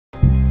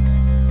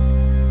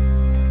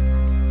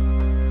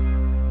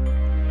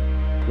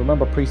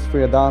Remember Priest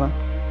Friadana?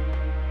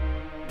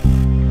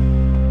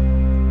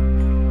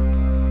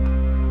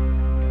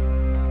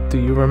 Do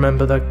you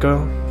remember that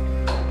girl?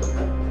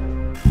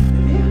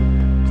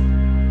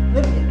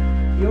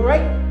 Olivia, you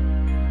alright?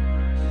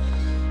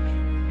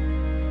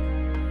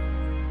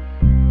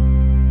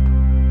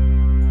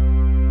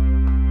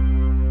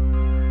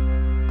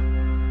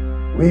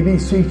 We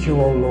beseech you,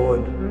 O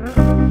Lord,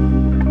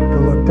 to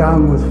look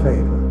down with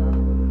favor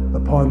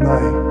upon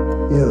thy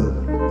ill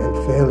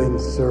and failing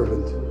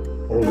servant,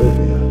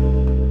 Olivia,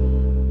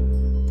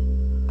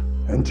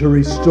 and to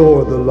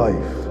restore the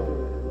life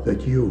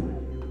that you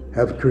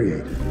have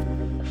created.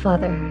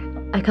 Father,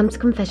 I come to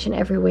confession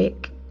every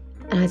week,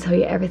 and I tell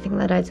you everything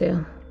that I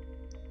do.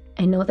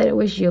 I know that it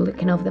was you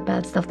looking over the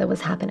bad stuff that was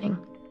happening.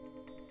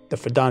 The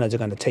Friadanas are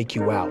going to take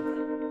you out.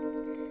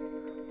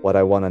 What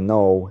I want to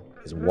know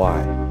is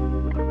why.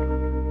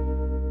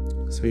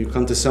 So you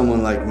come to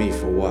someone like me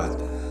for what?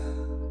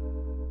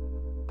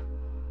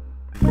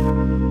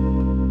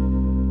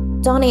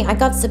 Donnie, I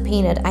got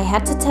subpoenaed. I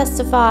had to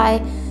testify.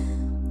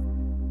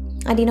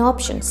 I had no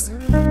options.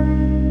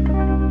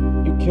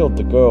 You killed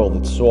the girl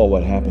that saw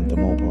what happened to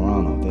Mo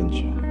Burano, didn't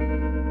you?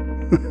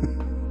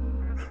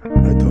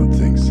 I don't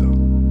think so.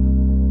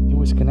 He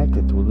was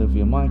connected to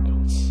Olivia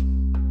Michaels.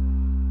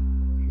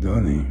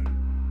 Donnie,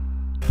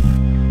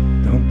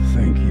 don't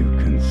think you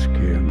can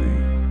scare me.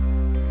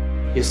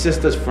 Your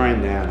sister's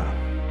friend, Anna.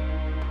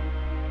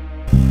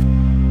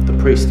 The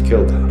priest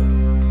killed her.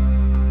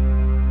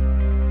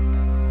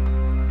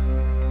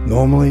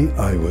 Normally,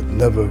 I would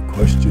never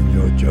question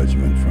your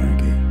judgment,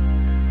 Frankie.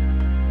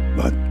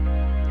 But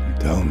I'm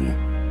telling you,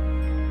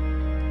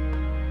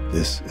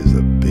 this is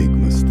a big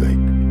mistake.